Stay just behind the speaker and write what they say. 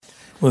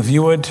Well, if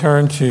you would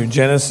turn to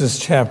Genesis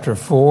chapter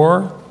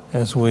 4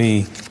 as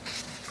we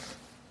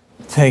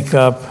take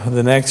up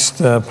the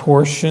next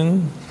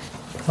portion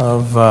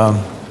of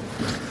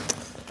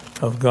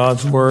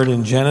God's Word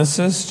in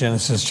Genesis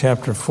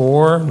chapter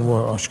 4.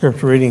 Our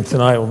scripture reading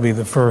tonight will be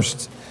the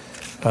first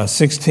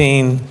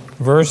 16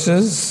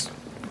 verses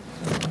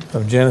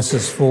of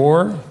Genesis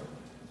 4.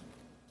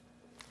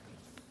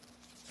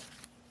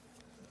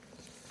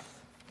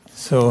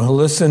 So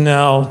listen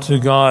now to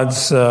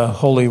God's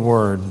holy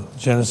word,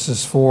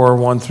 Genesis 4,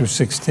 1 through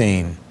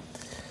 16.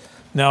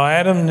 Now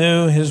Adam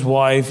knew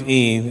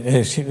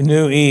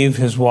Eve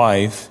his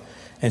wife,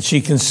 and she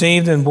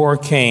conceived and bore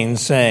Cain,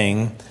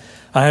 saying,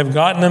 I have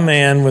gotten a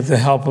man with the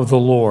help of the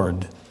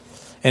Lord.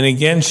 And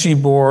again she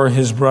bore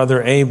his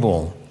brother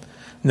Abel.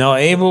 Now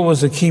Abel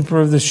was a keeper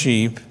of the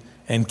sheep,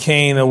 and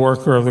Cain a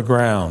worker of the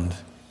ground.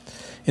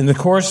 In the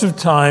course of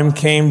time,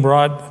 Cain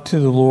brought to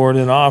the Lord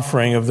an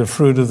offering of the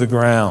fruit of the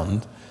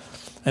ground.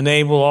 And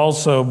Abel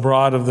also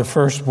brought of the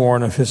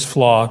firstborn of his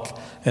flock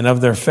and of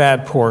their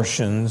fat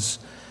portions.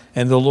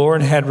 And the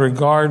Lord had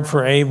regard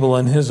for Abel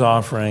and his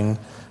offering,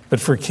 but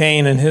for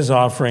Cain and his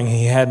offering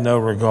he had no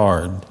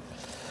regard.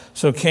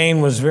 So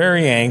Cain was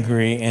very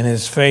angry, and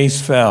his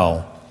face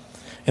fell.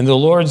 And the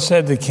Lord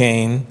said to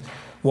Cain,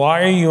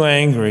 Why are you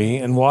angry,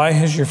 and why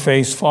has your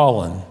face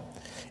fallen?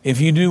 If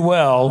you do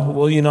well,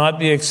 will you not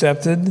be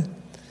accepted?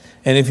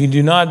 And if you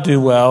do not do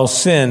well,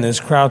 sin is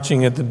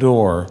crouching at the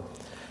door.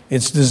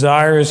 Its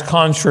desire is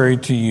contrary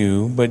to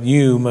you, but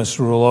you must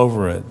rule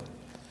over it.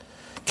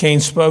 Cain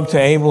spoke to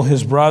Abel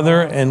his brother,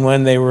 and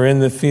when they were in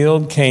the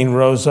field, Cain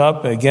rose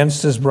up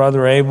against his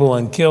brother Abel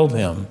and killed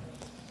him.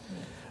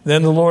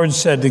 Then the Lord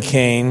said to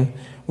Cain,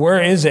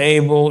 Where is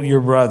Abel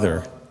your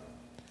brother?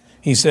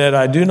 He said,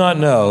 I do not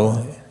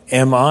know.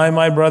 Am I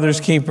my brother's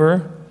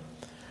keeper?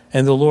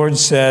 And the Lord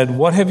said,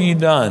 What have you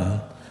done?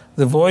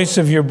 The voice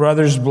of your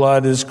brother's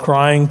blood is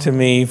crying to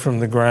me from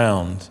the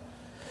ground.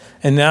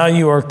 And now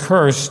you are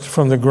cursed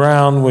from the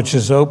ground, which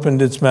has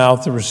opened its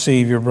mouth to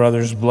receive your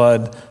brother's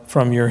blood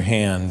from your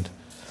hand.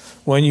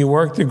 When you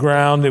work the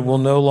ground, it will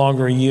no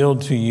longer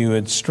yield to you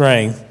its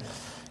strength.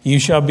 You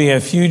shall be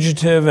a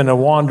fugitive and a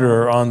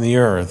wanderer on the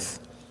earth.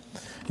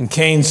 And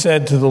Cain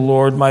said to the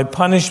Lord, My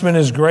punishment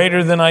is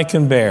greater than I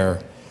can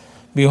bear.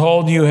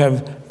 Behold, you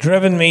have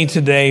driven me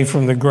today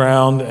from the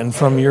ground, and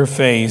from your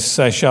face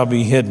I shall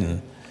be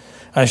hidden.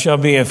 I shall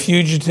be a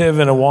fugitive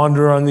and a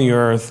wanderer on the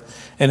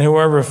earth, and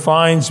whoever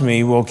finds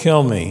me will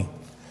kill me.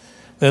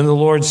 Then the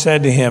Lord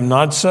said to him,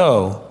 Not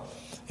so.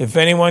 If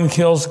anyone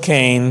kills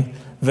Cain,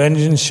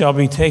 vengeance shall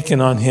be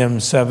taken on him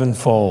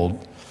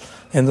sevenfold.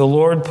 And the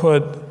Lord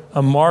put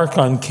a mark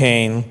on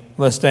Cain,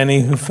 lest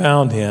any who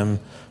found him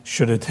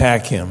should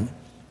attack him.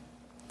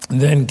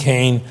 Then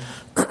Cain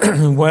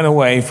went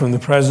away from the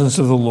presence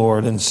of the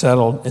Lord and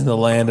settled in the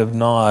land of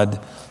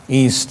Nod,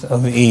 east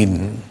of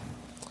Eden.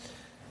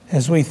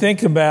 As we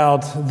think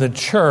about the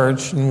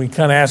church, and we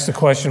kind of ask the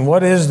question,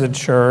 what is the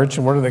church,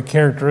 and what are the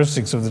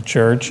characteristics of the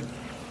church?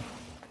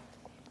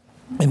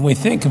 And we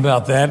think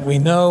about that, we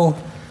know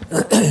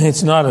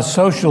it's not a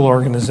social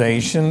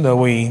organization,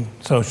 though we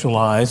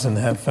socialize and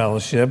have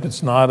fellowship.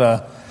 It's not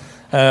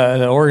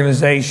an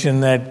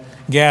organization that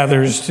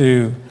gathers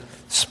to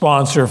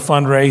sponsor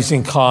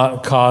fundraising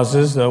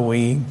causes, though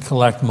we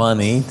collect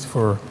money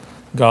for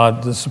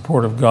the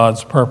support of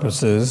God's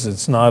purposes.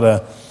 It's not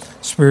a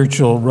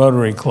spiritual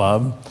Rotary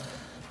Club.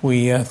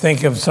 We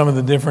think of some of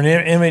the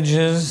different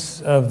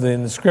images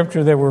in the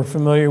Scripture that we're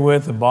familiar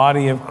with: the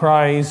body of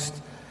Christ,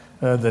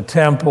 the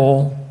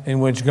temple in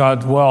which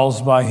God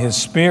dwells by His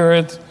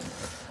Spirit.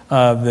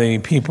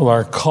 The people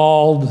are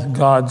called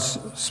God's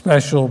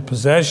special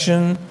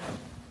possession.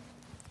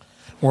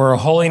 We're a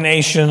holy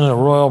nation, a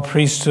royal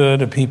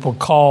priesthood, a people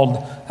called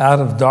out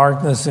of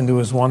darkness into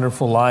His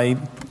wonderful light.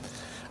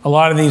 A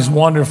lot of these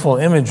wonderful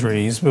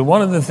imageries, but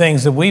one of the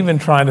things that we've been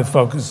trying to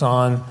focus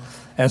on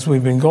as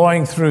we've been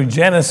going through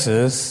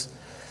Genesis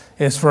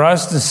is for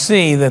us to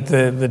see that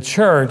the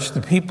church,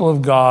 the people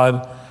of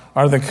God,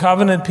 are the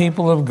covenant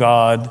people of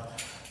God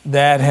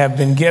that have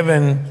been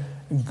given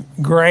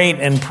great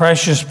and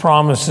precious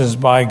promises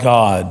by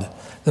God,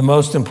 the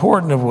most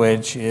important of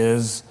which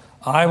is,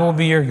 I will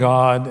be your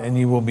God and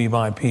you will be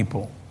my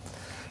people.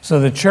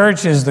 So the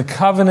church is the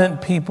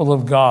covenant people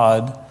of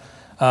God,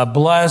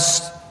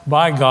 blessed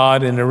by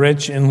God in a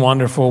rich and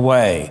wonderful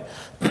way.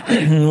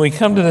 We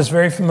come to this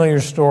very familiar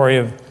story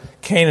of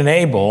Cain and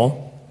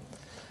Abel,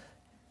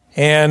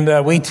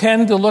 and we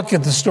tend to look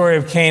at the story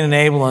of Cain and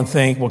Abel and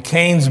think, well,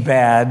 Cain's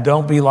bad,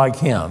 don't be like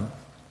him.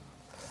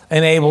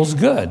 And Abel's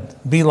good,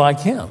 be like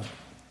him.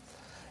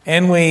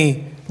 And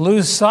we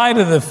lose sight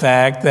of the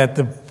fact that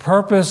the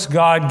purpose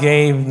God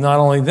gave not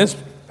only this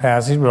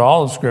passage, but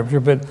all of Scripture,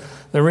 but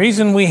the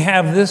reason we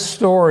have this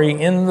story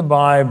in the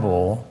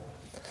Bible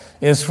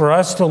is for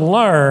us to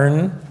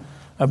learn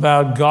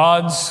about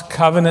God's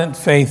covenant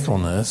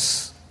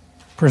faithfulness,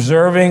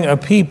 preserving a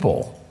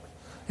people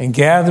and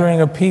gathering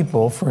a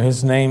people for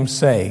His name's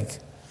sake.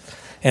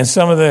 And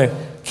some of the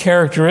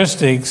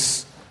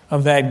characteristics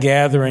of that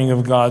gathering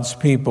of God's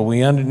people.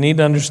 We need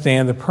to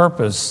understand the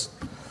purpose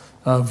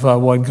of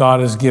what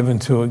God is giving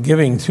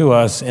to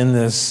us in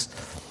this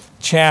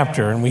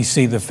chapter. And we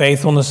see the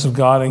faithfulness of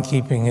God in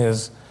keeping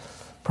his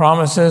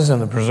promises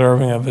and the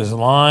preserving of his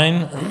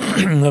line,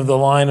 of the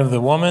line of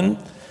the woman.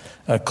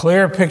 A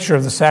clear picture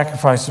of the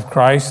sacrifice of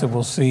Christ that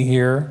we'll see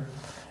here,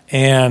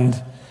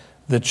 and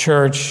the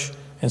church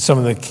and some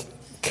of the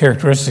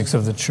characteristics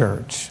of the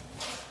church.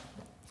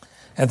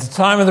 At the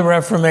time of the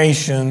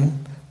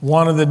Reformation,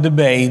 one of the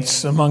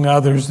debates, among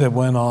others that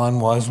went on,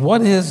 was,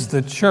 what is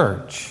the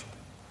church?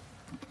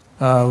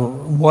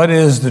 What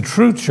is the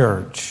true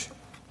church?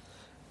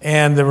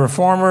 And the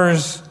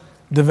Reformers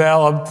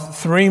developed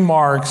 3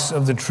 marks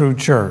of the true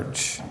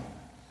church: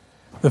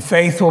 the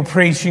faithful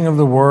preaching of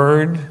the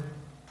word,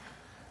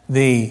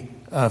 the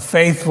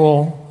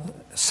faithful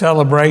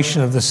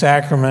celebration of the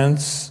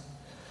sacraments,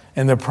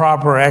 and the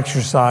proper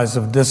exercise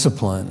of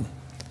discipline.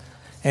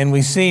 And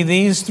we see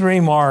these 3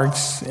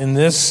 marks in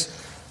this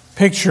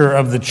picture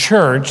of the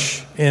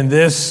church in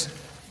this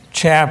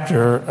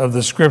chapter of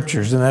the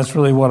Scriptures. And that's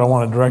really what I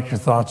want to direct your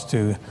thoughts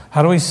to.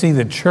 How do we see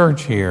the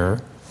church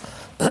here,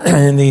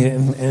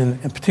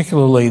 and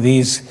particularly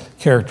these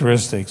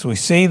characteristics? We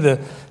see the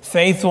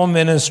faithful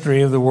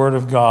ministry of the Word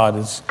of God.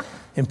 It's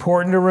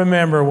important to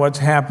remember what's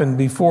happened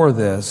before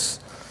this.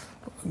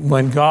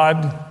 When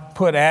God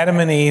put Adam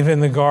and Eve in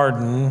the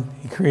garden,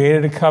 he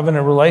created a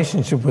covenant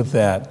relationship with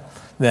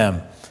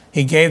them.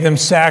 He gave them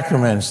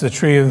sacraments, the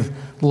tree of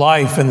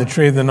life and the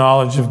tree of the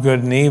knowledge of good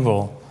and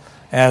evil,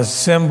 as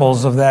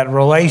symbols of that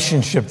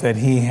relationship that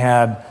he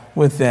had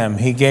with them.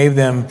 He gave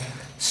them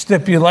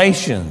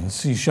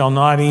stipulations. You shall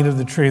not eat of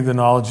the tree of the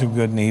knowledge of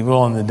good and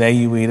evil, and the day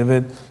you eat of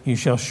it, you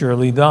shall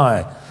surely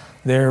die.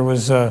 There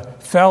was a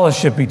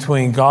fellowship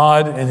between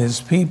God and his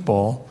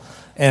people,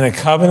 and a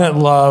covenant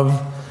love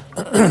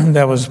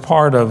that was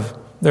part of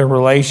their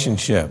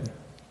relationship.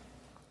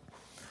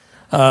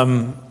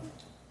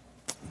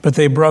 But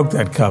they broke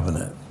that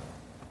covenant.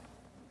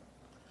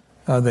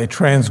 They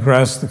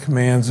transgressed the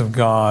commands of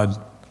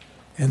God,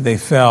 and they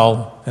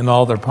fell, and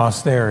all their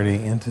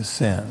posterity, into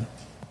sin.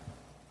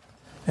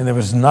 And there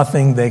was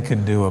nothing they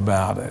could do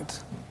about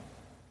it.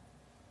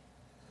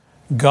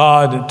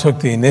 God took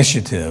the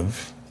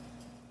initiative,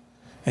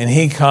 and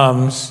he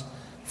comes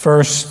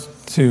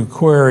first to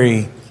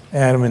query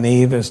Adam and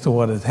Eve as to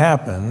what had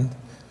happened,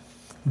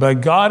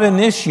 but God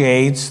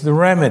initiates the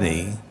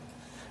remedy.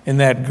 In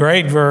that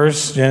great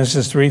verse,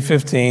 Genesis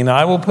 3:15,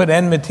 I will put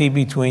enmity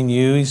between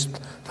you, he's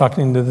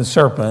talking to the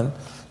serpent,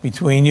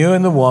 between you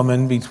and the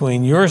woman,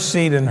 between your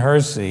seed and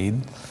her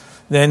seed.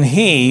 Then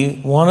he,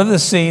 one of the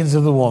seeds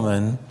of the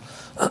woman,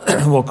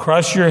 will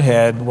crush your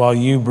head while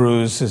you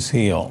bruise his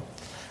heel.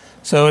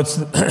 So it's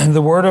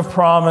the word of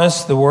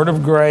promise, the word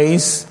of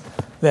grace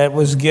that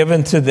was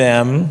given to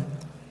them,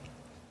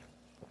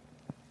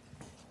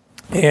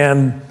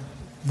 and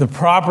the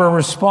proper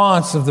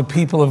response of the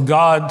people of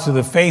God to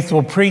the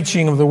faithful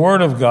preaching of the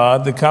Word of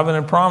God, the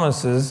covenant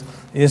promises,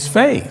 is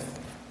faith,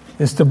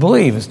 is to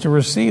believe, is to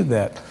receive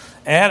that.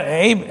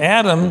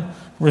 Adam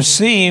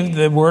received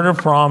the word of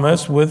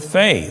promise with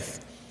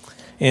faith.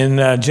 In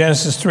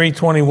Genesis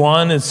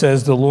 3:21, it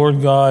says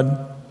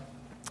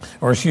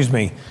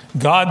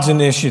God's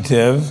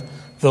initiative,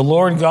 the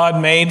Lord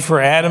God made for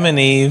Adam and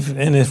Eve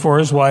and for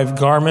his wife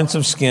garments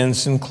of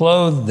skins and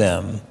clothed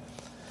them.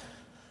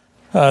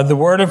 The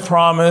word of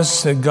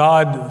promise,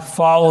 God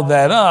followed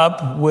that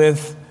up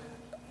with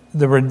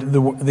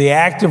the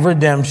act of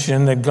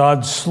redemption, that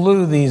God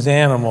slew these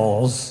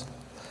animals.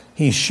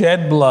 He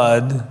shed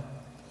blood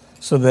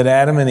so that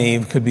Adam and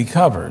Eve could be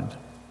covered.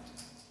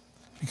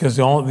 Because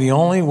the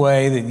only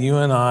way that you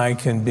and I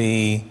can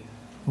be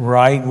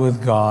right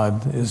with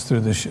God is through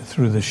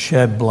the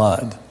shed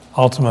blood,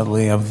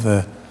 ultimately of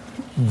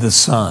the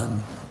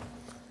Son.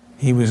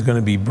 He was going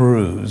to be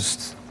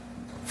bruised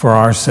for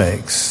our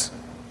sakes.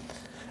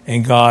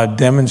 And God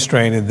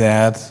demonstrated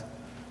that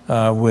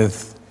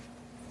with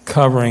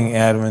covering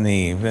Adam and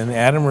Eve. And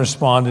Adam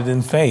responded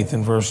in faith.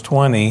 In verse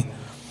 20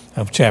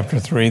 of chapter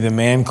 3, the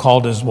man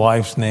called his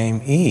wife's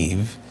name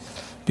Eve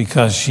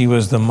because she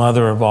was the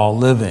mother of all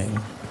living.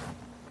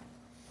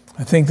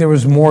 I think there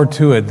was more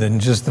to it than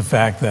just the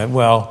fact that,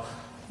 well,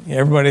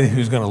 everybody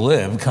who's going to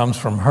live comes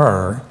from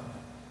her.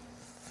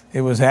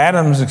 It was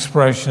Adam's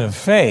expression of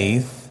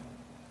faith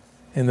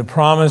in the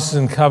promise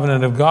and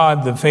covenant of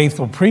God, the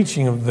faithful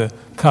preaching of the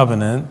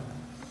covenant,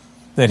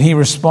 that he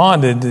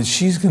responded that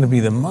she's going to be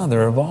the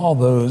mother of all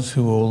those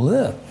who will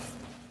live.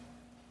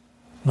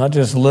 Not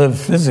just live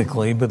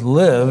physically, but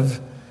live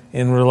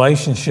in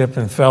relationship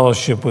and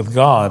fellowship with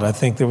God. I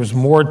think there was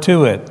more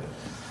to it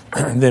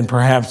than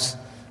perhaps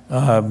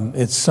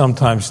it's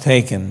sometimes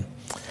taken.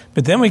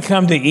 But then we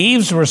come to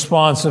Eve's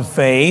response of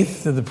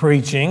faith to the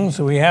preaching.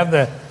 So we have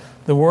the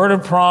word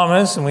of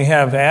promise, and we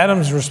have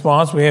Adam's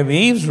response, we have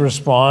Eve's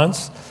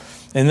response,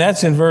 and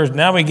that's in verse.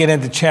 Now we get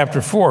into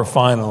chapter 4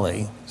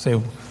 finally.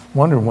 So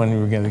wonder when we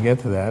were going to get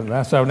to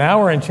that. So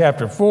now we're in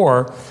chapter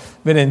 4,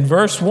 but in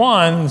verse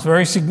 1, it's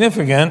very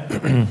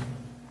significant.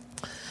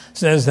 It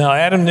says, now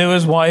Adam knew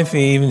his wife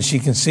Eve, and she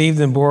conceived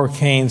and bore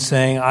Cain,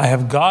 saying, I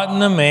have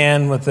gotten a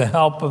man with the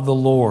help of the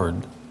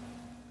Lord.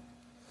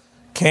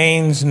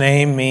 Cain's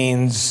name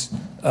means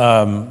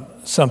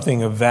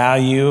something of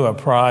value, a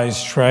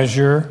prized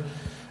treasure.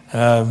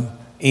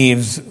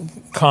 Eve's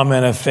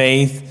comment of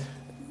faith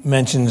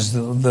mentions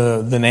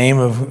the name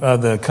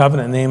of the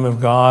covenant name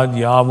of God,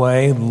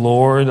 Yahweh,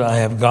 Lord. I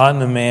have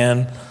gotten a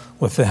man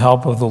with the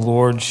help of the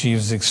Lord.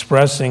 She's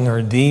expressing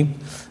her deep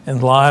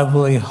and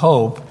lively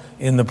hope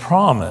in the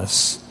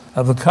promise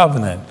of the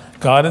covenant.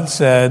 God had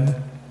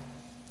said,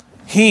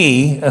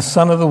 he, a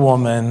son of the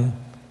woman,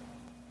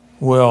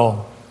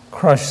 will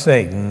crush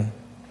Satan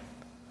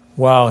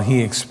while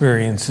he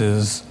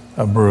experiences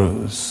a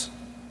bruise.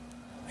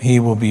 He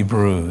will be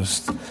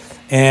bruised.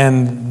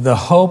 And the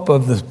hope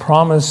of the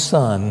promised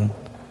son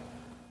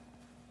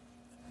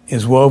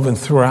is woven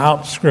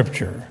throughout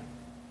Scripture.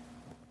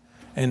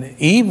 And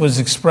Eve was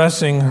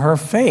expressing her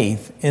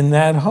faith in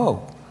that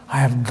hope. I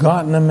have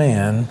gotten a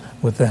man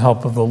with the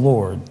help of the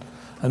Lord.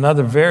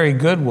 Another very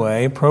good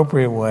way,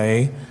 appropriate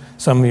way,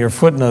 some of your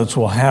footnotes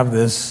will have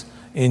this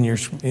in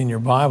your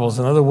Bibles.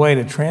 Another way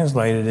to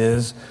translate it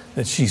is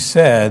that she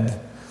said,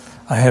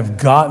 I have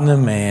gotten a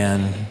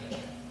man,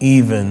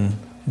 even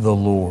the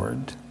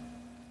Lord.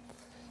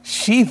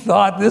 She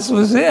thought this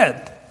was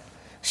it.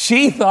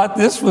 She thought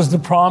this was the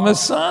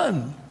promised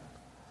son.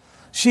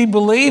 She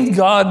believed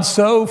God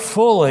so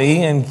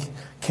fully and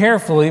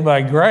carefully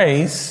by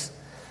grace,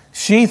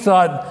 she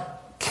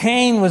thought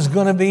Cain was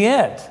going to be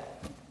it.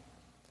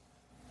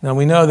 Now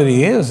we know that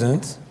he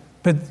isn't,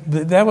 but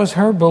that was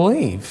her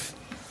belief.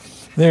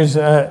 This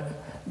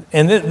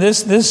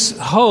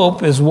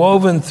hope is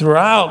woven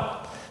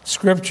throughout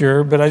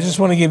Scripture, but I just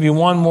want to give you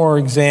one more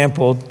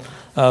example.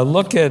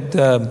 Look at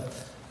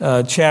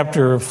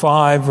chapter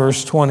 5,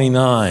 verse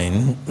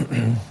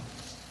 29.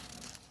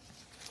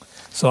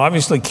 So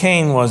obviously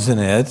Cain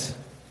wasn't it,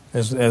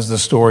 as the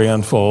story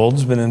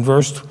unfolds. But in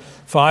verse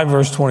 5,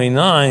 verse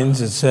 29, it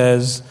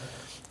says,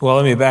 well,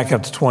 let me back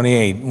up to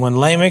 28. When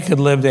Lamech had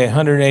lived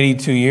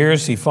 182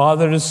 years, he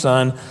fathered a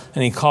son,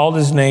 and he called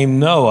his name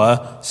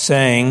Noah,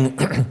 saying,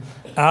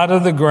 out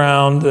of the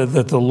ground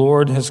that the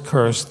Lord has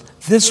cursed,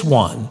 this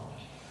one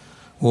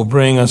will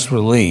bring us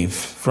relief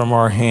from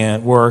our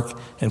work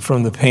and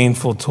from the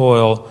painful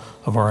toil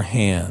of our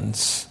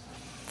hands.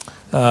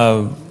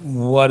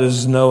 What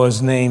does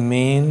Noah's name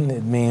mean?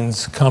 It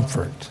means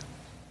comfort.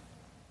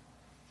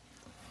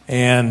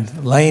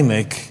 And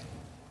Lamech,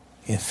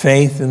 in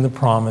faith in the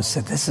promise,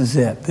 said, this is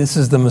it. This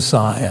is the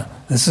Messiah.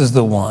 This is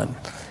the one.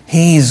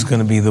 He's going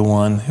to be the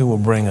one who will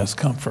bring us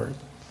comfort.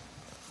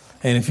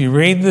 And if you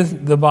read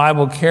the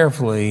Bible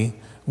carefully,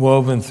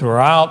 woven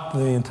throughout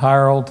the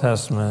entire Old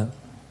Testament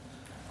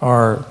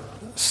are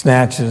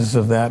snatches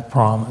of that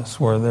promise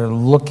where they're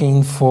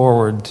looking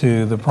forward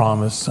to the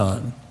promised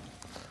son.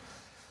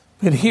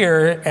 But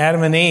here,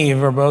 Adam and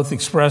Eve are both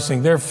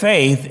expressing their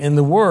faith in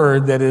the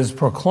word that is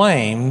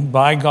proclaimed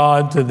by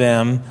God to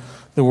them,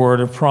 the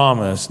word of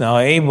promise. Now,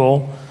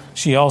 Abel,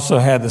 she also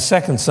had the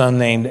second son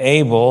named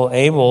Abel.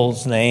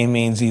 Abel's name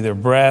means either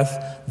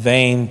breath,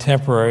 vain,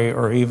 temporary,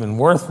 or even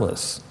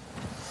worthless.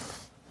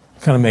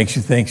 Kind of makes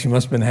you think she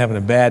must have been having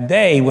a bad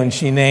day when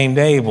she named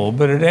Abel.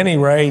 But at any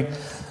rate,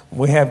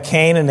 we have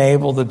Cain and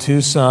Abel, the two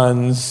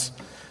sons,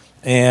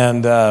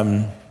 and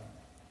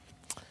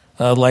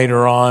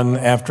later on,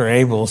 after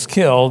Abel's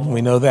killed,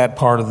 we know that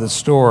part of the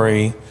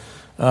story.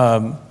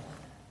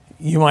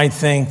 You might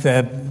think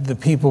that the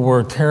people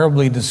were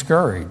terribly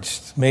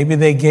discouraged. Maybe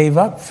they gave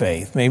up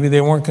faith. Maybe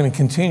they weren't going to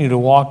continue to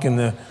walk in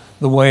the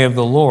way of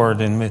the Lord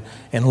and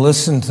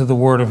listen to the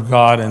word of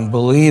God and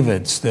believe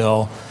it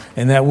still.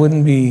 And that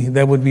would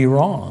be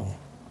wrong.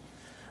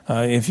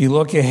 If you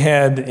look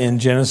ahead in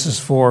Genesis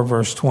 4,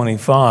 verse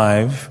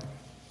 25,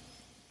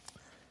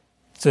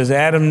 it says,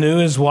 Adam knew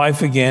his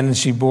wife again, and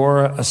she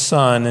bore a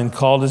son and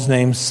called his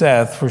name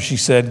Seth, for she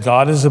said,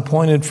 God has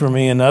appointed for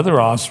me another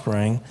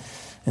offspring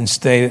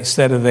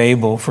instead of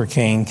Abel, for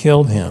Cain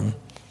killed him.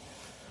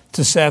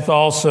 To Seth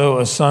also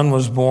a son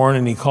was born,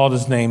 and he called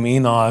his name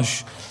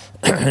Enosh.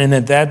 And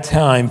at that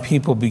time,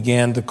 people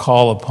began to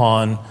call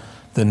upon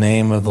the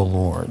name of the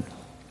Lord.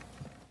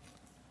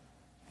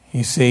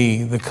 You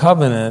see, the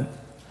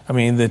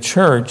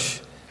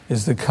church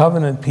is the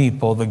covenant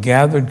people, the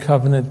gathered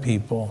covenant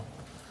people,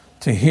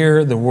 to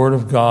hear the word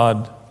of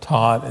God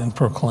taught and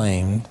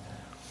proclaimed,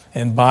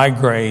 and by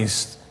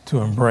grace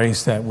to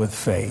embrace that with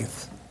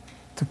faith,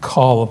 to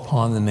call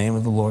upon the name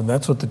of the Lord.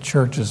 That's what the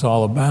church is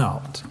all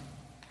about.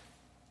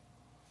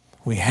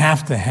 We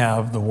have to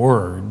have the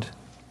word,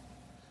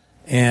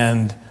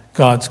 and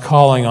God's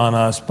calling on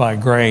us by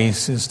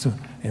grace is to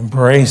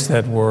embrace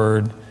that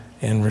word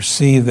and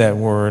receive that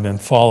word and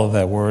follow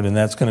that word, and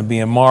that's going to be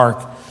a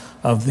mark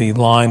of the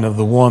line of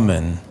the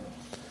woman.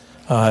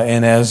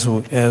 And as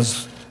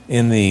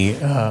in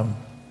the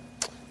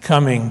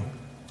coming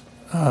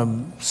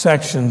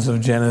sections of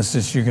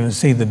Genesis, you're going to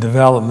see the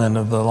development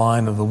of the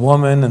line of the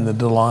woman and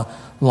the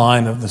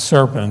line of the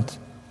serpent,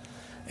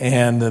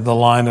 and the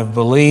line of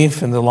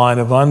belief and the line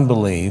of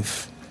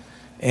unbelief.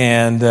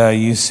 And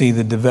you see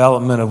the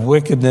development of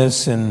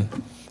wickedness in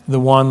the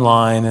one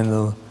line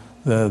and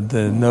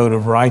the note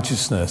of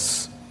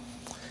righteousness.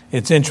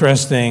 It's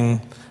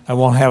interesting, I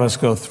won't have us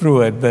go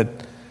through it, but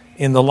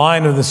in the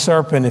line of the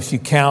serpent, if you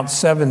count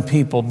 7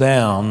 people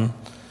down,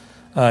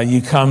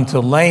 you come to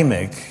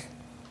Lamech,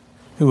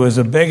 who was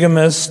a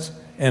bigamist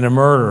and a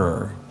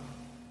murderer.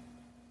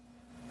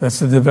 That's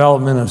the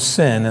development of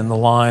sin in the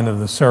line of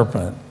the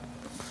serpent.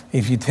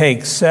 If you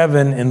take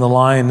 7 in the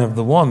line of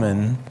the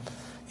woman,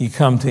 you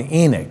come to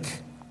Enoch.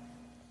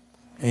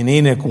 And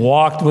Enoch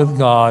walked with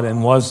God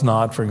and was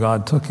not, for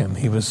God took him.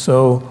 He was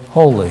so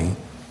holy,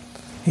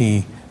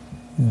 he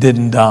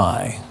didn't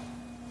die.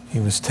 He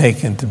was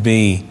taken to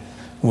be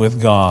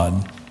with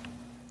God.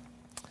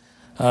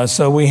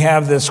 So we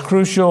have this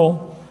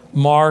crucial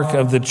mark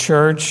of the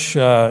church.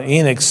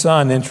 Enoch's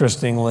son,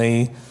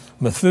 interestingly,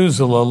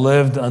 Methuselah,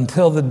 lived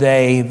until the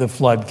day the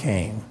flood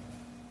came.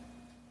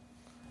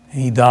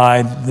 He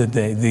died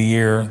the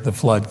year the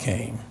flood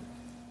came.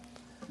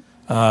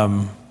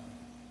 The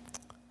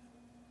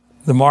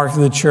mark of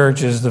the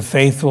church is the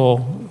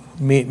faithful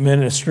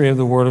ministry of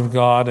the Word of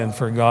God, and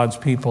for God's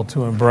people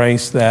to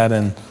embrace that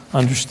and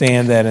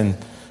understand that and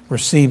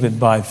receive it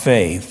by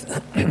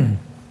faith.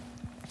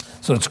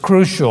 So it's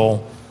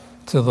crucial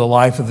to the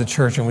life of the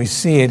church, and we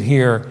see it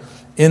here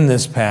in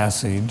this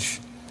passage,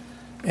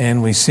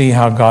 and we see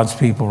how God's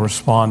people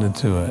responded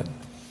to it.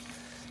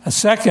 A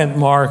second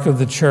mark of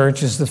the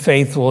church is the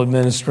faithful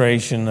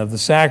administration of the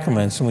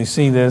sacraments, and we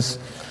see this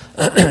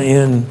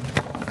in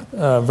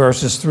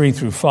verses 3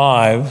 through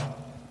 5.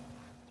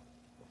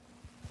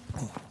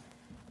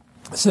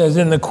 It says,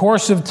 "In the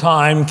course of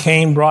time,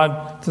 Cain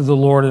brought to the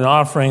Lord an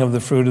offering of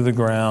the fruit of the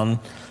ground,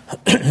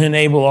 and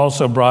Abel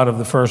also brought of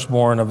the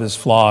firstborn of his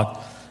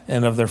flock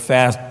and of their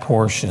fat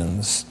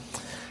portions."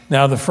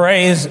 Now, the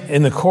phrase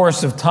 "in the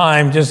course of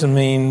time" doesn't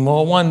mean,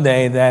 well, one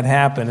day that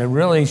happened. It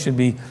really should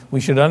be, we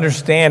should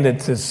understand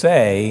it to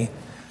say,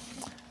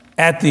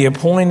 at the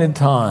appointed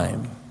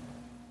time.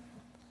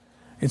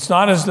 It's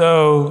not as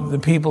though the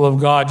people of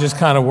God just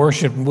kind of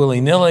worshiped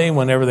willy-nilly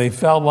whenever they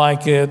felt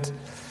like it.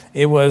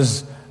 It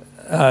was,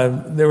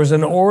 there was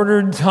an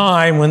ordered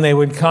time when they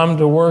would come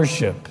to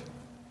worship.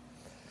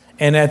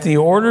 And at the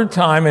ordered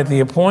time, at the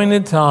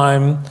appointed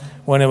time,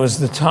 when it was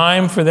the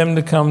time for them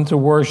to come to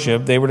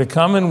worship, they were to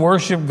come and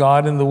worship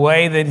God in the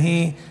way that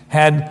He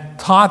had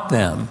taught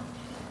them.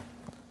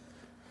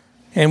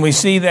 And we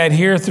see that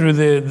here through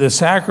the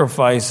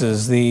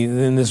sacrifices.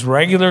 In this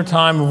regular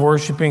time of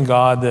worshiping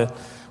God, the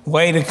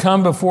way to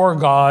come before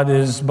God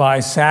is by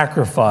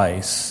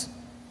sacrifice.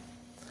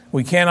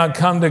 We cannot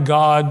come to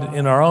God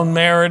in our own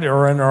merit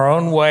or in our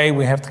own way.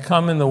 We have to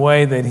come in the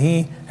way that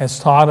He has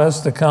taught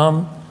us to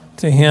come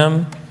to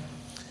Him.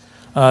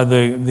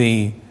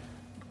 The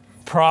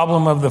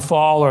problem of the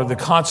fall, or the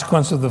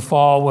consequence of the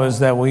fall, was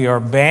that we are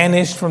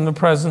banished from the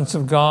presence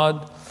of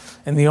God.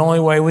 And the only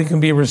way we can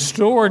be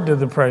restored to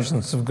the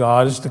presence of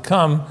God is to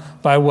come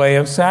by way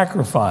of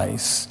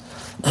sacrifice.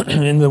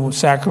 In the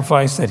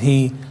sacrifice that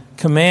He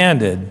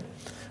commanded.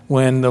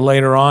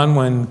 Later on,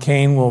 when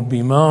Cain will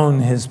bemoan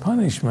his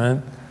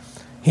punishment,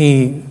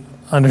 he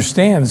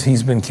understands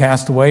he's been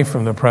cast away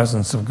from the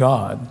presence of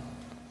God.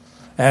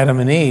 Adam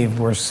and Eve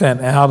were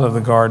sent out of the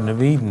Garden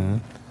of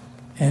Eden,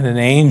 and an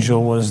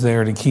angel was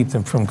there to keep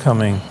them from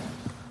coming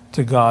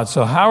to God.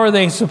 So how are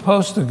they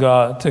supposed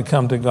to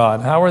come to God?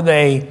 How are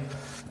they,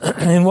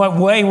 in what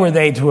way were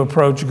they to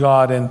approach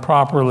God and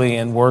properly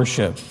and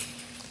worship?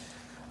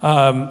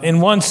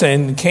 In one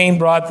sense, Cain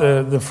brought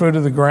the fruit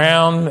of the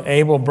ground.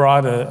 Abel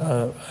brought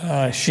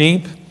a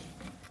sheep,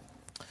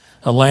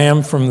 a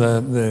lamb from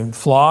the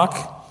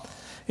flock.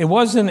 It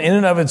wasn't in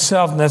and of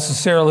itself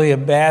necessarily a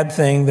bad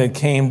thing that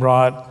Cain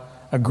brought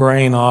a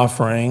grain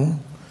offering.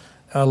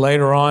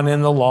 Later on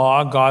in the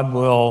law, God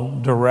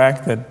will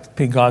direct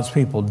that God's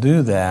people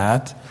do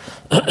that.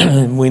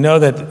 We know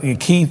that the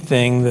key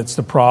thing that's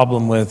the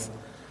problem with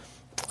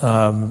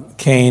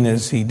Cain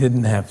is he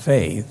didn't have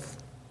faith.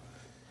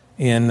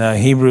 In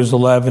Hebrews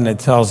 11, it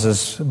tells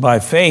us, by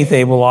faith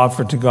Abel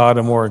offered to God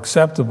a more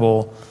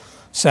acceptable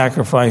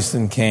sacrifice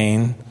than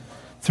Cain,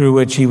 through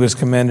which he was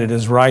commended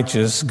as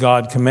righteous,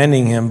 God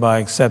commending him by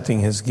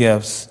accepting his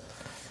gifts.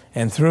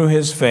 And through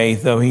his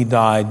faith, though he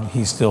died,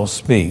 he still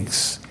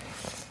speaks.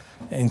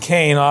 And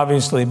Cain,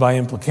 obviously, by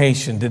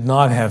implication, did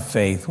not have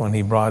faith when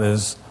he brought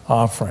his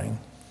offering.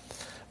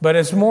 But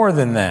it's more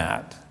than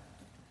that.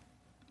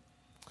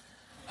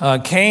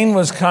 Cain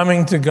was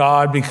coming to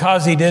God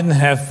because he didn't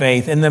have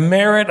faith in the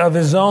merit of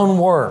his own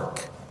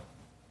work.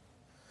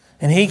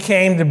 And he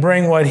came to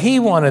bring what he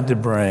wanted to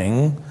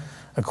bring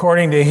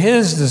according to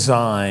his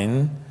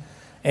design,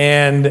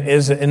 and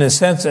is, in a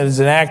sense, as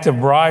an act of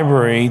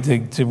bribery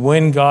to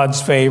win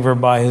God's favor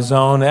by his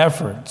own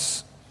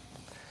efforts.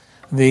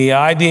 The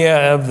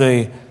idea of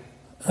the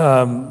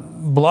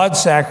blood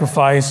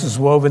sacrifice is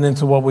woven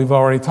into what we've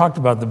already talked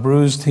about, the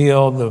bruised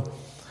heel,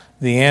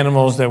 the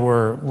animals that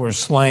were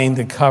slain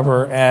to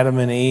cover Adam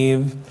and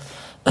Eve.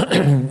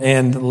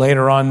 And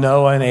later on,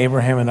 Noah and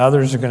Abraham and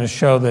others are going to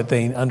show that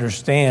they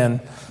understand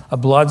a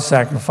blood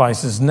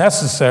sacrifice is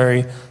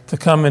necessary to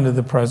come into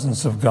the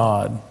presence of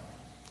God.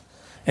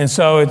 And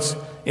so it's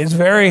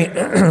very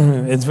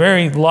it's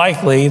very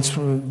likely, it's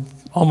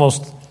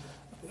almost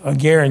a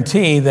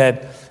guarantee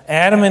that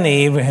Adam and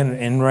Eve,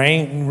 in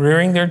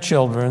rearing their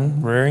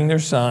children, rearing their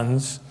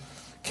sons,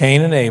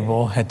 Cain and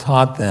Abel, had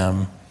taught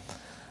them,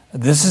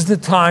 this is the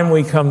time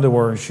we come to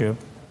worship,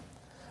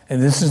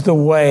 and this is the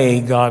way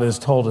God has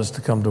told us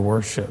to come to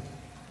worship.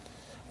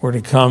 We're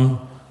to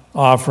come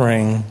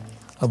offering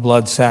a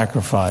blood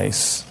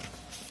sacrifice.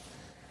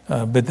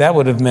 But that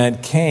would have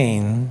meant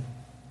Cain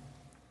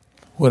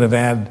would have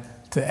had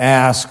to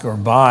ask or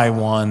buy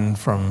one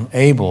from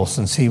Abel,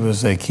 since he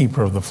was a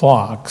keeper of the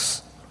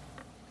flocks.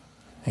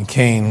 And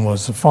Cain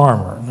was a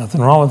farmer.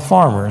 Nothing wrong with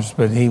farmers,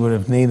 but he would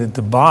have needed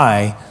to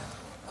buy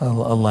a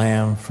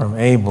lamb from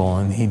Abel,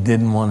 and he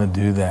didn't want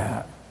to do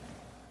that.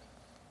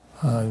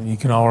 You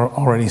can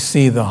already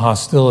see the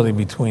hostility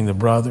between the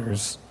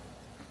brothers.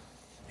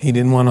 He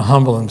didn't want to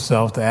humble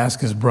himself to ask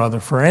his brother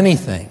for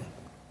anything.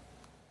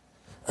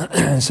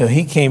 So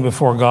he came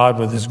before God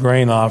with his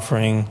grain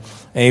offering.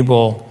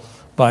 Abel,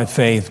 by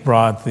faith,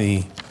 brought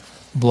the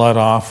blood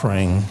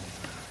offering.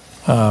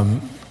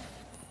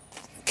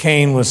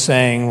 Cain was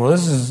saying, well,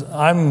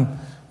 I'm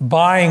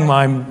buying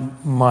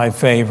my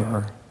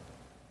favor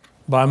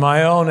by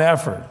my own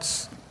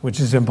efforts, which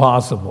is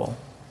impossible.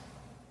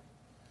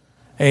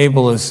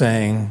 Abel is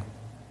saying,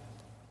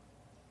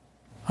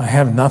 I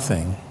have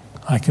nothing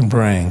I can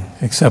bring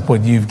except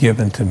what you've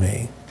given to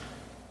me.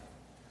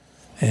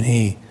 And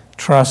he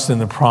trusts in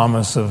the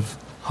promise of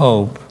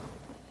hope,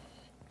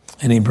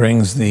 and he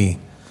brings the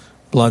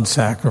blood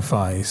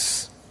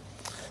sacrifice.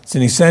 It's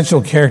an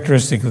essential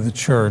characteristic of the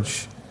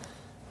church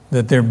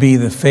that there be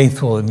the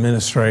faithful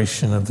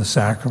administration of the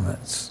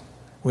sacraments.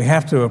 We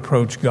have to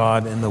approach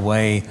God in the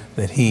way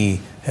that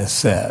he has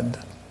said,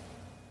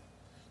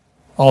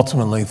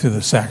 ultimately through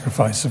the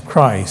sacrifice of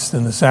Christ.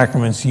 And the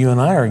sacraments you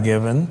and I are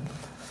given,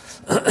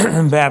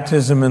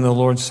 baptism and the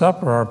Lord's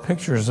Supper, are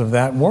pictures of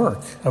that work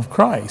of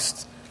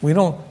Christ. We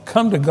don't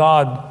come to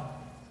God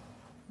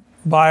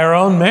by our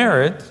own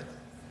merit.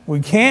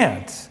 We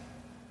can't.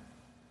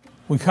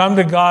 We come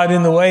to God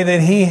in the way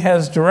that he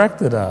has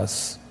directed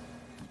us.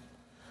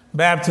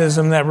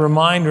 Baptism, that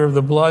reminder of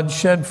the blood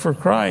shed for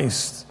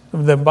Christ,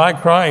 that by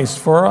Christ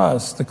for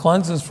us, to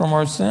cleanse us from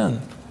our sin.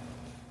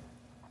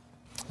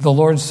 The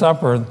Lord's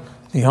Supper,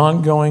 the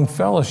ongoing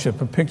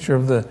fellowship, a picture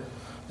of the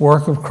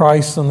work of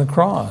Christ on the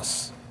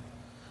cross.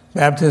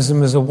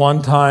 Baptism is a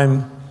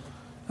one-time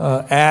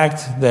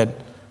act that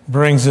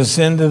brings us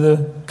into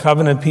the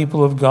covenant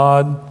people of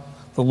God.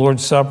 The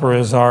Lord's Supper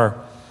is our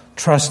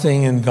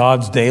trusting in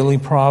God's daily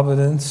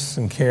providence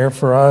and care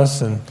for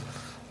us and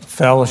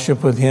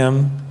fellowship with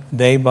him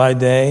day by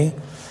day.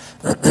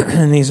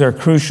 And these are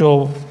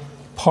crucial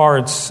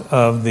parts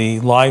of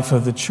the life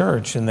of the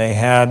church, and they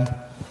had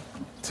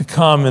to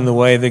come in the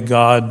way that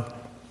God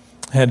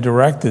had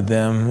directed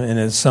them, and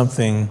it's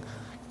something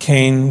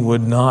Cain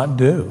would not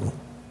do,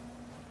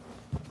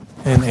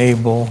 and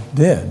Abel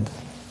did.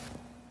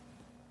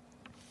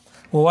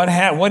 Well,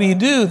 what do you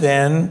do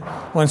then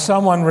when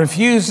someone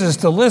refuses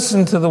to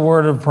listen to the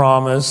word of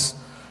promise,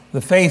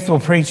 the faithful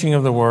preaching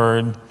of the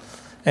word,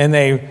 and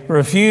they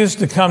refuse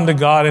to come to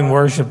God in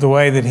worship the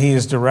way that he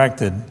is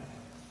directed?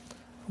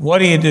 What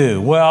do you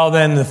do? Well,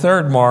 then the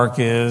third mark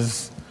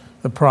is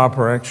the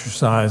proper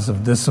exercise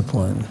of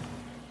discipline.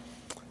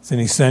 It's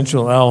an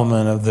essential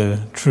element of the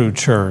true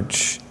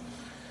church.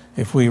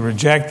 If we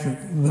reject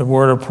the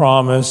word of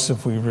promise,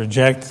 if we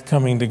reject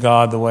coming to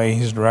God the way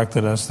he's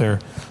directed us, there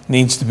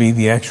needs to be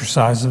the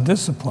exercise of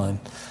discipline.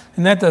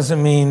 And that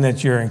doesn't mean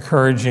that you're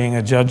encouraging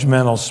a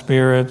judgmental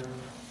spirit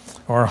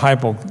or a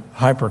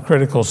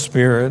hypercritical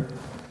spirit.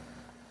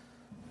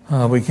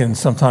 We can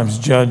sometimes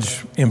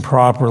judge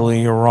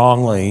improperly or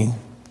wrongly,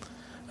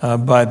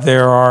 but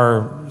there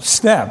are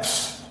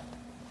steps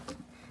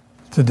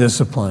to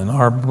discipline.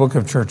 Our Book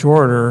of Church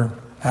Order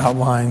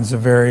outlines a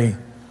very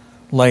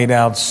laid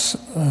out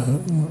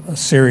a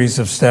series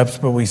of steps,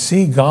 but we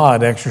see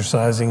God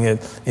exercising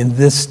it in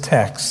this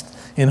text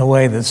in a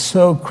way that's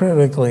so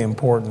critically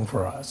important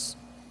for us.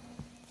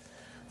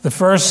 The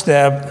first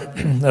step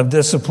of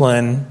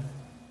discipline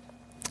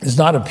is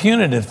not a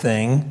punitive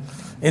thing.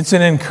 It's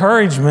an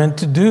encouragement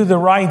to do the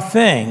right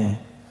thing.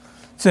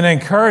 It's an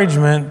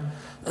encouragement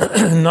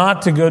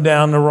not to go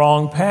down the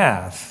wrong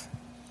path.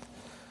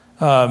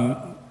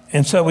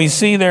 And so we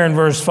see there in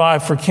verse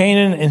 5, for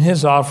Canaan and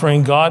his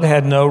offering, God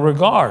had no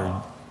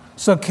regard.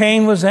 So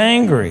Cain was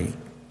angry,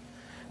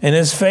 and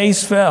his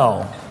face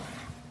fell.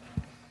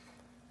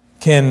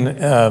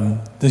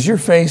 Does your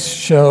face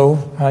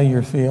show how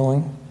you're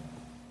feeling?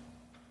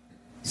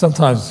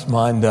 Sometimes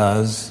mine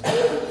does.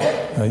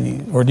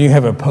 Or do you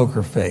have a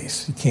poker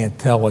face? You can't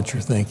tell what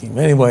you're thinking.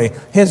 Anyway,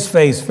 his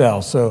face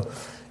fell, so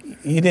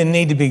you didn't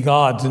need to be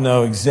God to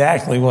know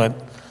exactly what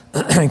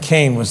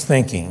Cain was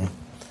thinking.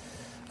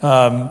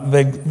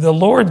 But the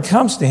Lord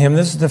comes to him.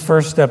 This is the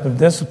first step of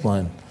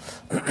discipline.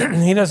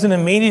 He doesn't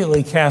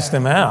immediately cast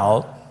him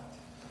out.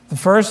 The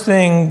first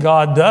thing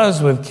God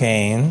does with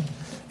Cain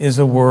is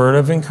a word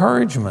of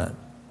encouragement.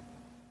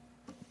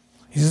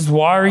 He says,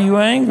 why are you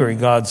angry?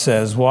 God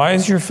says, why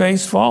is your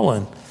face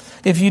fallen?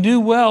 If you do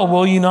well,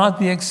 will you not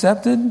be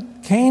accepted?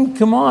 Cain,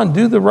 come on,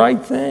 do the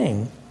right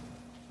thing.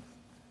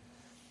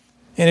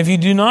 And if you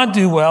do not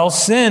do well,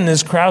 sin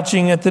is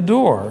crouching at the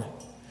door.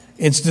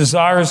 Its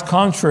desire is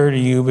contrary to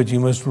you, but you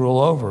must rule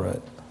over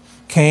it.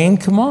 Cain,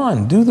 come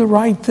on, do the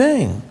right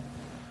thing.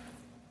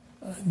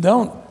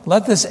 Don't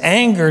let this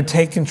anger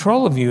take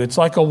control of you. It's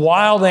like a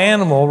wild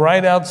animal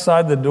right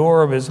outside the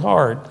door of his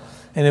heart,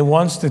 and it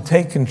wants to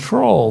take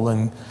control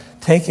and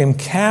take him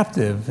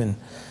captive.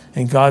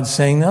 And God's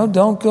saying, no,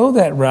 don't go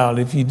that route.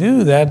 If you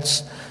do,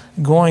 that's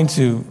going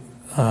to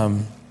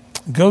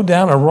go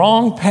down a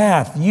wrong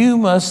path. You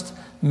must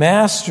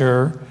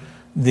master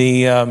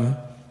the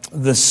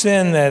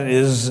sin that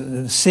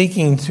is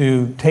seeking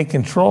to take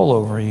control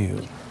over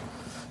you.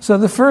 So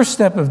the first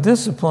step of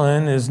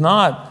discipline is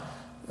not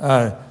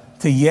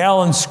to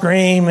yell and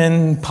scream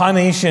and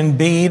punish and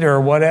beat or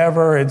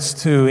whatever.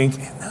 It's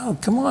no,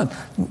 come on,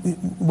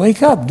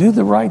 wake up, do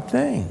the right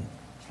thing.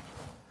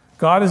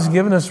 God has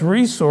given us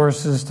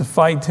resources to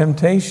fight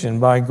temptation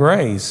by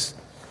grace.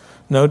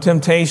 No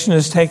temptation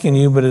has taken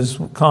you, but is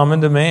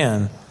common to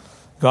man.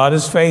 God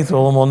is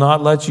faithful and will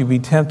not let you be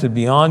tempted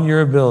beyond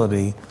your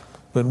ability,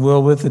 but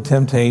will with the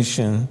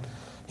temptation,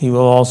 he will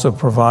also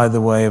provide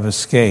the way of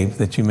escape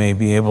that you may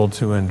be able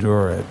to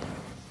endure it.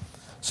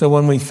 So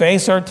when we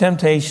face our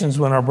temptations,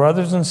 when our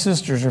brothers and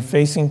sisters are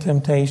facing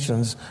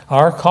temptations,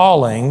 our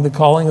calling, the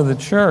calling of the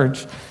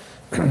church,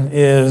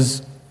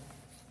 is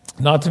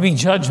not to be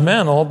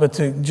judgmental, but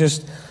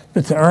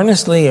to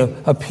earnestly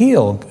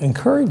appeal,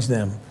 encourage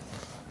them.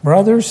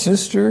 Brother,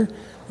 sister,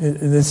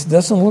 this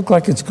doesn't look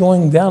like it's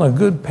going down a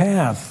good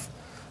path.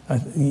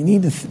 You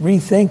need to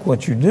rethink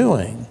what you're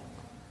doing.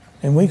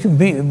 And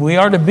we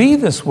are to be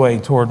this way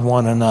toward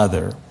one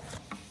another.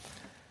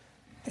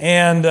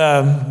 And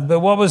but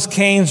what was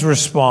Cain's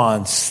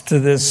response to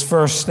this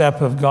first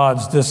step of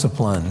God's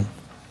discipline?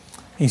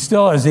 He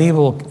still has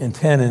evil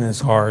intent in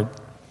his heart.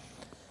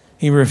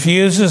 He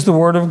refuses the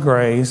word of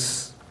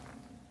grace,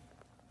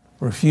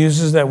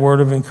 refuses that word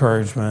of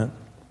encouragement.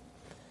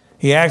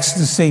 He acts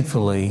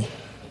deceitfully,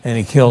 and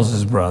he kills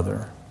his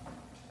brother,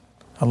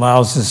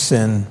 allows his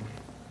sin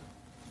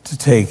to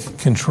take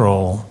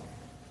control.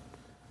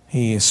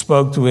 He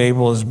spoke to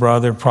Abel, his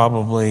brother,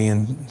 probably,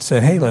 and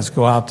said, hey, let's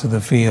go out to the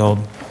field.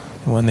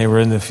 And when they were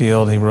in the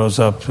field, he rose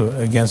up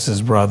against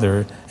his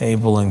brother,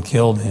 Abel, and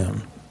killed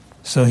him.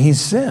 So he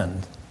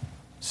sinned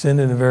in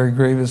a very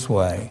grievous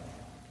way.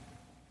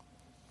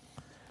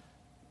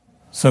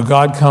 So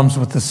God comes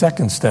with the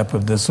second step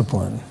of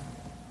discipline.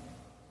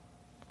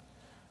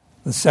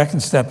 The second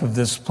step of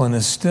discipline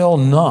is still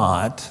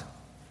not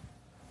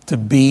to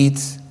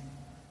beat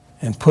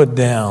and put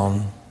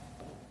down.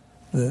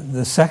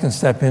 The second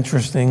step,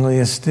 interestingly,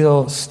 is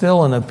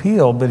still an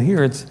appeal, but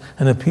here it's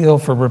an appeal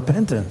for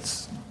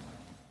repentance.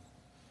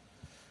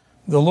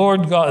 The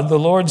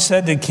Lord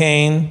said to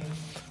Cain,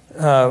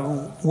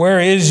 where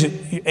is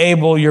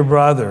Abel, your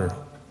brother?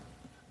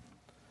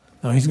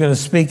 Now, he's going to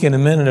speak in a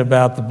minute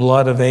about the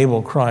blood of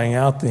Abel crying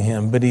out to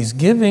him, but he's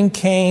giving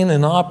Cain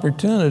an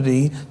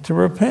opportunity to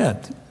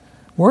repent.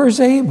 Where's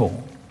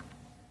Abel?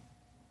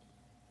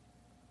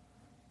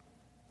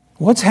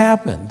 What's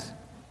happened?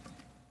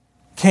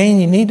 Cain,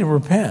 you need to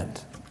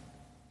repent.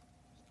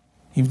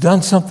 You've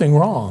done something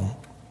wrong.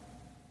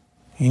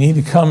 You need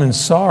to come in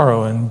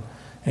sorrow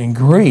and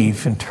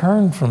grief and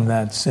turn from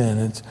that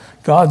sin.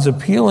 God's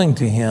appealing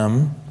to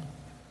him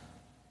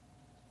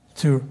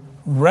to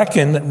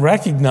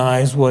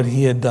recognize what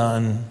he had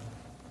done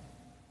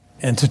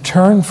and to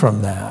turn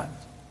from that.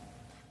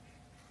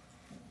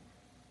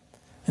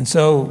 And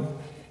so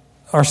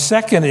our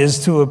second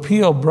is to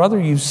appeal, brother,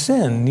 you've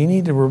sinned. You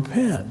need to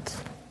repent.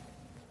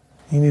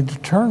 You need to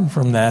turn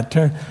from that.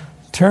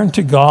 Turn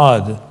to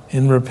God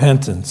in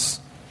repentance.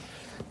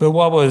 But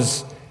what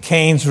was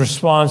Cain's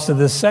response to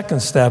this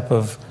second step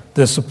of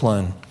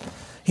discipline?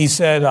 He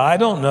said, I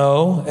don't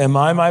know. Am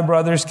I my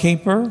brother's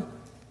keeper?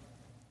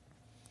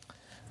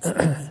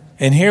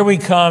 And here we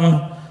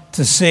come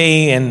to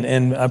see,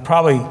 and I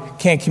probably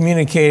can't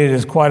communicate it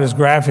as quite as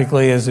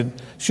graphically as it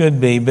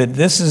should be, but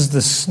this is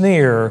the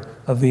sneer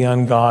of the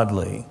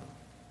ungodly.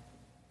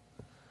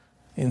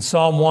 In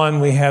Psalm 1,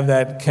 we have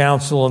that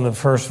counsel in the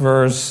first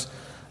verse,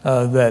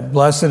 that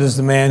blessed is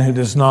the man who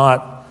does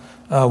not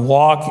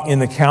walk in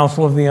the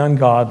counsel of the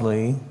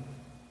ungodly,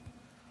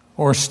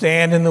 or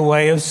stand in the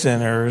way of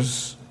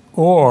sinners,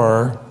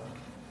 or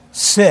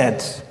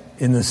sit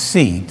in the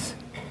seat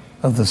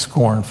of the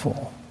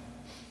scornful.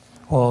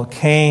 Well,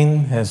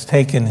 Cain has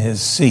taken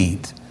his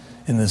seat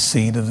in the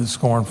seat of the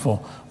scornful.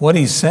 What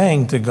he's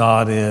saying to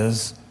God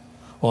is,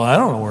 well, I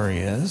don't know where he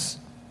is.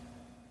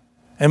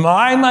 Am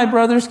I my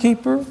brother's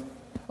keeper?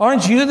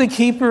 Aren't you the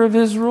keeper of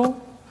Israel?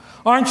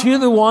 Aren't you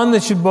the one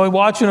that should be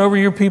watching over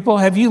your people?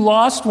 Have you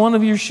lost one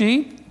of your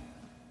sheep?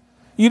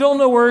 You don't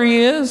know where he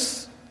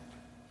is?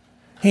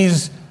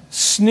 He's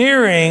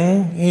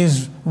sneering,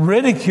 he's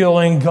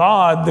ridiculing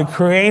God, the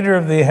creator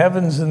of the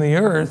heavens and the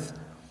earth.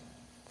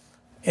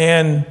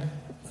 and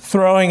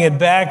throwing it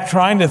back,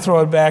 trying to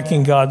throw it back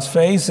in God's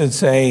face.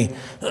 It's a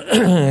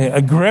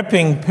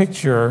gripping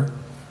picture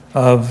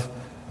of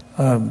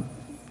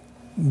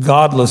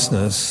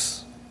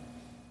godlessness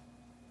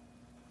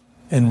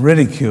and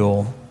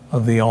ridicule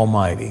of the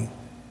Almighty.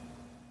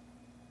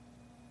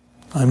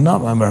 I'm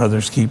not my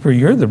brother's keeper.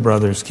 You're the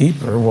brother's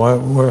keeper.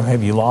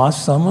 Have you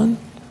lost someone?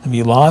 Have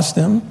you lost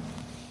him?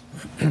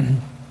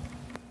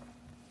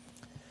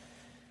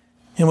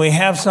 And we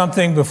have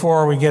something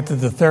before we get to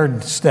the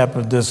third step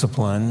of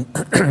discipline.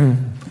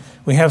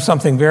 We have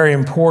something very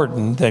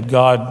important that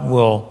God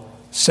will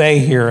say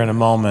here in a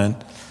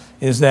moment,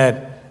 is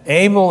that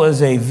Abel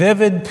is a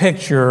vivid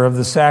picture of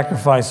the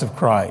sacrifice of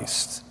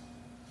Christ.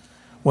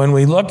 When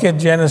we look at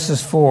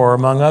Genesis 4,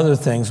 among other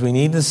things, we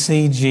need to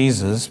see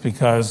Jesus,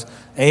 because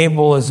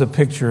Abel is a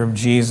picture of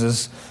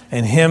Jesus,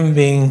 and him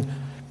being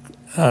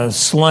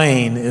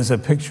slain is a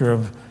picture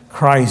of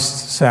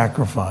Christ's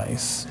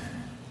sacrifice.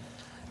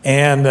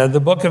 And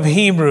the book of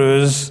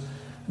Hebrews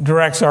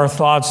directs our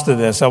thoughts to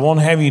this. I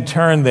won't have you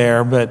turn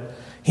there, but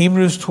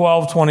Hebrews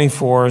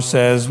 12:24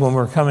 says, when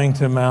we're coming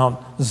to Mount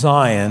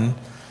Zion,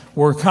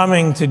 we're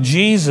coming to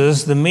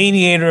Jesus, the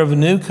mediator of a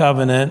new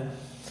covenant,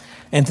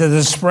 and to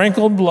the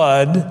sprinkled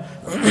blood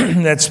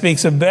that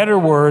speaks a better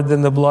word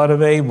than the blood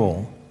of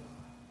Abel.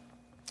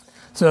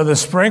 So the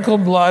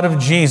sprinkled blood of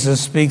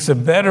Jesus speaks a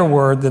better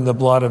word than the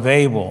blood of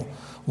Abel.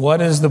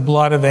 What is the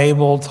blood of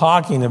Abel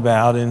talking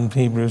about in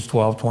Hebrews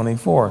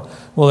 12:24?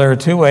 Well, there are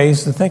two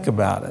ways to think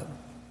about it.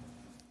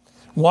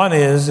 One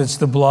is it's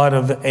the blood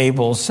of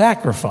Abel's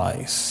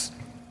sacrifice.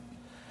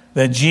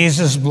 That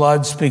Jesus'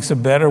 blood speaks a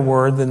better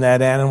word than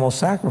that animal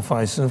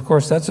sacrifice. And of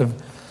course, that's a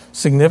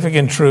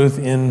significant truth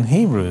in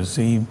Hebrews.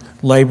 He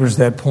labors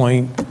that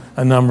point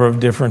a number of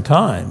different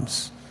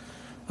times.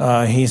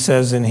 He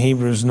says in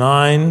Hebrews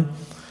 9,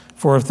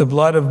 "For if the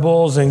blood of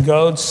bulls and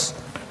goats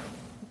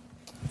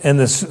and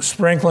the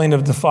sprinkling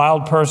of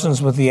defiled persons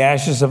with the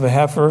ashes of a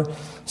heifer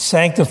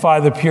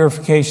sanctify the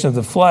purification of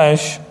the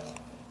flesh,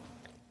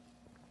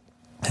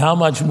 how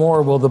much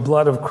more will the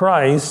blood of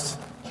Christ,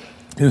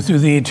 who through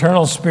the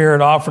eternal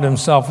Spirit offered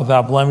himself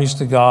without blemish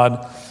to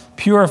God,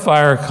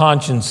 purify our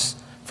conscience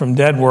from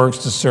dead works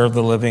to serve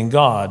the living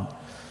God?"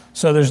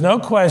 So there's no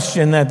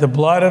question that the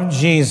blood of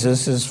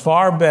Jesus is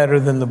far better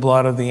than the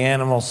blood of the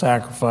animal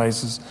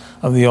sacrifices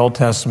of the Old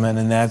Testament,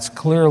 and that's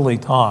clearly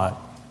taught.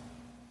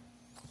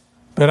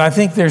 But I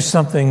think there's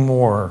something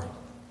more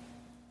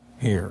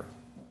here.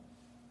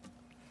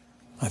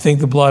 I think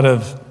the blood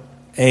of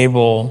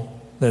Abel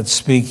that's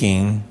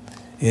speaking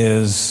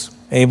is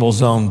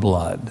Abel's own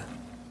blood.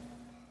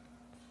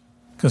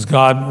 Because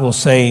God will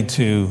say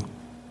to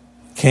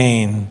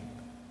Cain,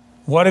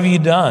 "What have you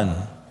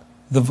done?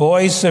 The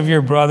voice of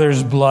your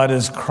brother's blood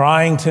is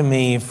crying to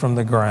me from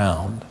the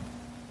ground."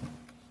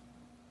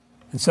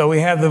 And so we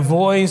have the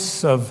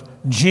voice of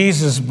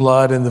Jesus'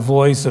 blood and the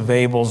voice of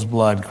Abel's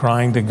blood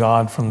crying to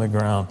God from the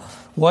ground.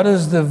 What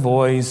is the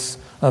voice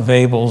of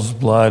Abel's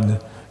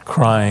blood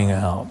crying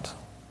out?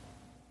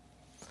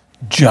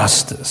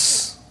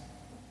 Justice,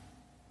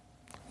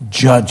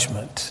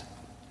 judgment,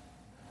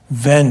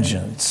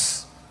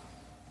 vengeance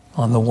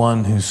on the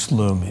one who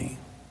slew me.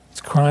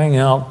 It's crying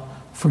out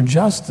for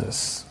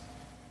justice.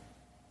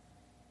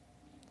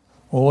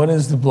 Well, what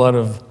is the blood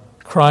of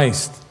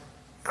Christ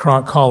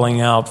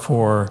calling out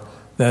for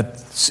that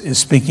is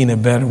speaking a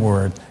better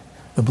word?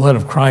 The blood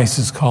of Christ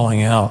is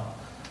calling out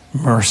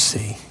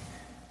mercy,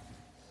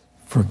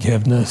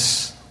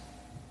 forgiveness,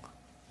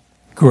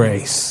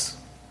 grace,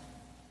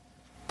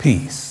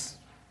 peace.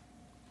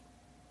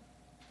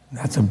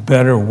 That's a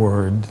better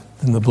word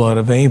than the blood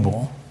of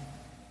Abel.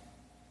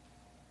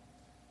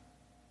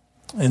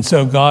 And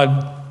so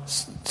God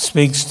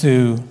speaks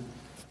to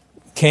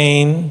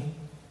Cain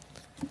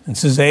and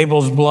says,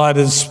 Abel's blood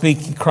is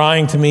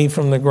crying to me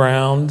from the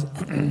ground.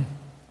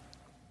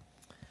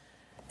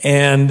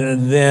 And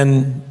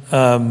then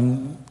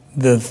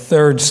the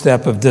third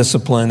step of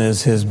discipline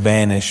is his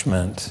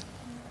banishment.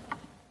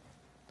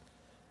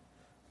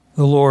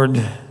 The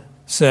Lord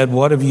said,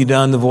 "What have you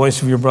done? The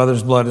voice of your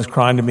brother's blood is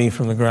crying to me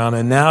from the ground.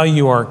 And now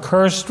you are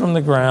cursed from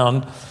the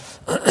ground,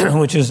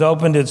 which has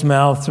opened its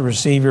mouth to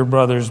receive your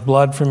brother's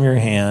blood from your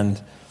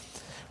hand.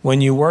 When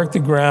you work the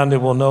ground,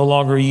 it will no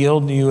longer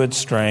yield you its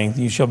strength.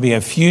 You shall be a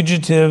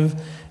fugitive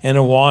and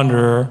a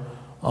wanderer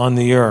on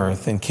the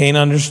earth." And Cain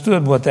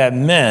understood what that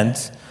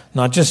meant.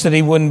 Not just that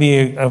he wouldn't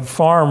be a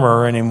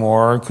farmer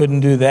anymore,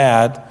 couldn't do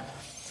that.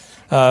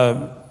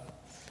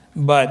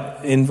 But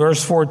in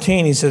verse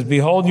 14, he says,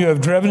 "Behold, you have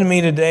driven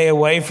me today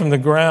away from the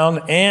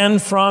ground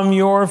and from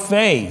your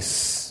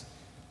face."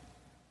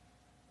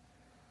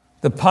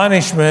 The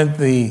punishment,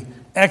 the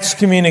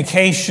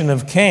excommunication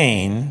of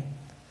Cain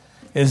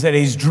is that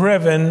he's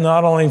driven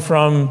not only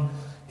from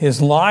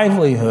his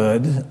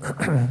livelihood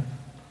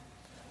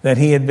that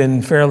he had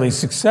been fairly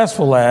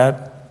successful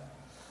at,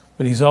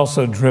 but he's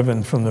also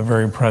driven from the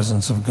very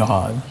presence of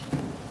God.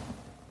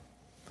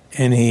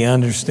 And he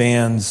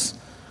understands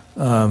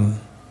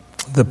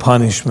the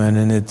punishment,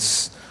 and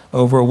it's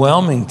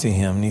overwhelming to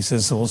him. And he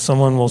says, well,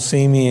 someone will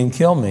see me and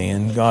kill me.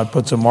 And God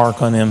puts a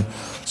mark on him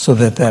so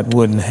that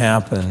wouldn't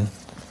happen.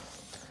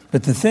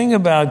 But the thing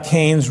about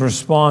Cain's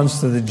response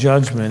to the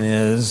judgment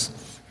is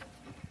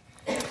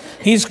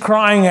he's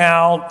crying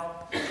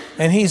out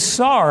and he's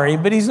sorry,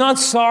 but he's not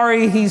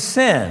sorry he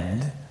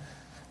sinned.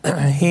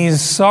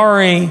 He's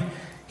sorry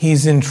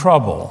he's in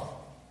trouble.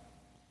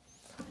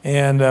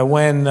 And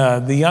when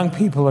the young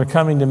people are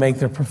coming to make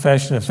their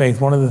profession of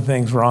faith, one of the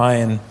things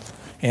Ryan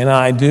and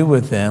I do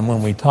with them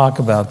when we talk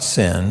about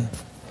sin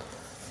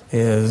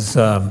is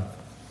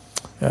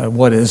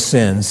what is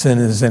sin? Sin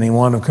is any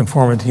want of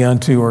conformity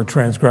unto or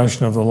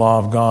transgression of the law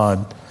of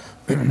God.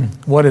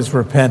 What is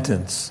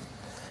repentance?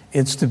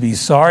 It's to be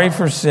sorry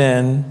for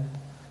sin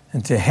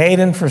and to hate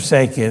and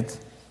forsake it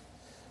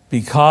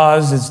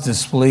because it's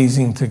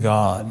displeasing to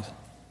God.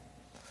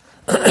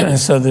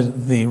 So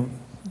the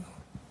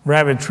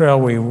rabbit trail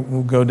we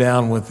go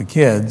down with the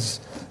kids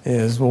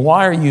is, well,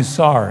 why are you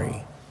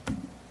sorry?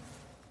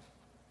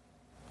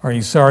 Are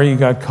you sorry you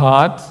got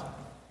caught?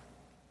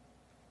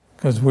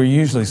 Because we're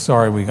usually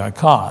sorry we got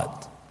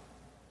caught.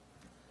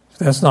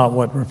 That's not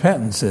what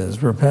repentance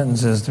is.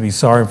 Repentance is to be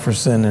sorry for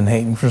sin and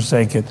hate and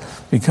forsake it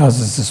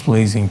because it's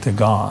displeasing to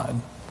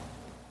God.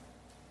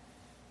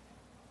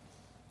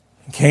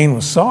 Cain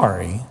was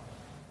sorry.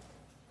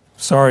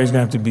 Sorry he's going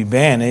to have to be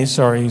banished.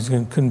 Sorry he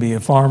couldn't be a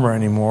farmer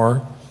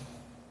anymore.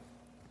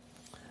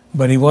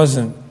 But he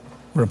wasn't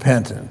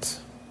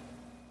repentant.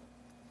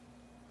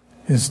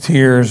 His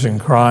tears and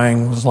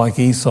crying was like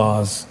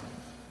Esau's.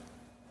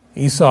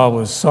 Esau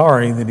was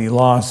sorry that he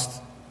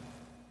lost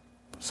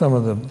some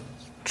of the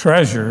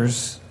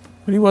treasures,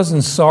 but he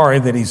wasn't sorry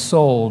that he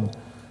sold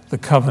the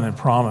covenant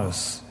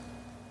promise.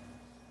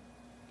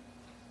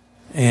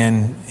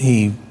 And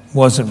he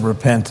wasn't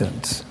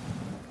repentant.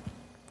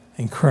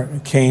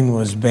 And Cain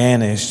was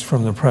banished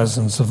from the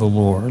presence of the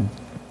Lord.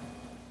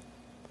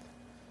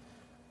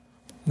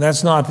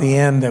 That's not the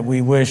end that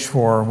we wish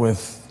for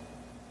with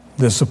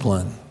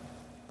discipline.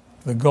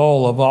 The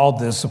goal of all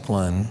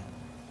discipline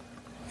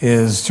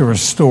is to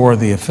restore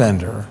the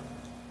offender.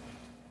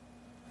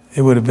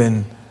 It would have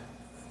been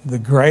the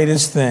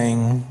greatest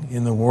thing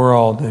in the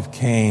world if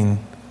Cain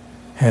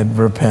had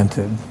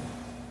repented.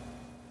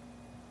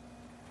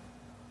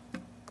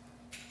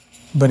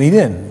 But he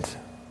didn't.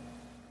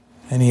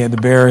 And he had to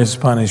bear his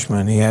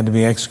punishment. He had to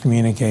be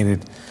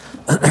excommunicated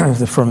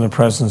from the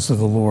presence of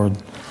the Lord.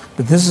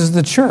 But this is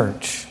the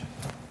church.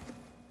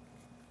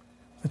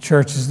 The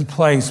church is the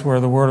place where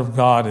the Word of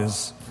God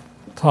is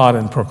taught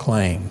and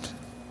proclaimed.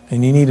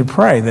 And you need to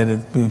pray that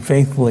it be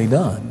faithfully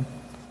done.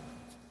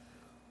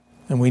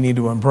 And we need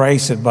to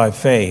embrace it by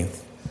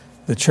faith.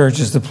 The church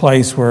is the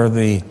place where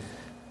the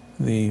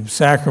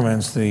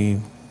sacraments, the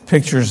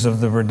pictures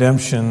of the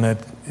redemption that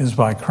is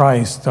by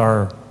Christ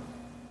are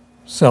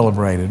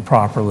celebrated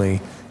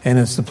properly. And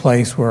it's the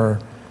place where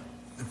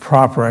the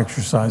proper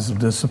exercise of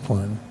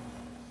discipline.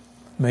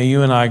 May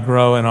you and I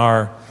grow in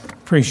our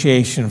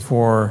appreciation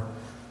for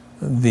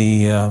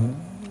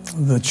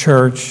the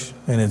church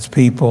and its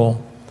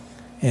people,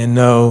 and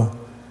know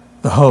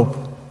the hope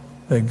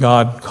that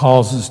God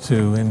calls us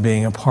to in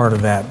being a part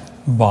of that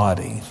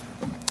body.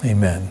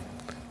 Amen.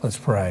 Let's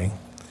pray.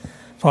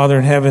 Father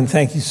in heaven,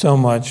 thank you so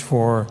much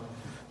for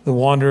the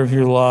wonder of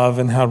your love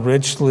and how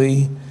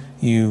richly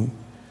you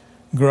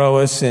grow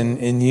us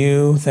in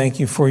you. Thank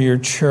you for your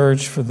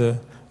church, for the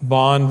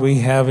bond we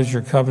have as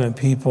your covenant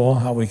people,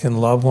 how we can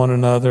love one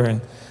another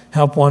and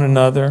help one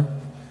another.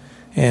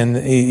 And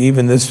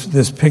even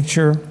this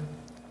picture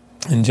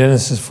in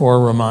Genesis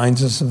 4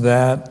 reminds us of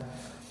that.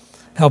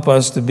 Help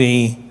us to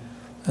be,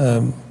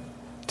 to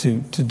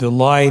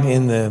delight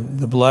in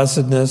the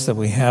blessedness that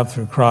we have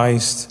through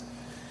Christ,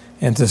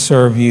 and to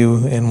serve you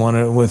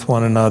with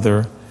one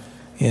another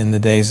in the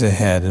days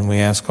ahead. And we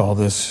ask all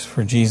this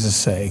for Jesus'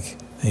 sake.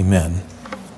 Amen.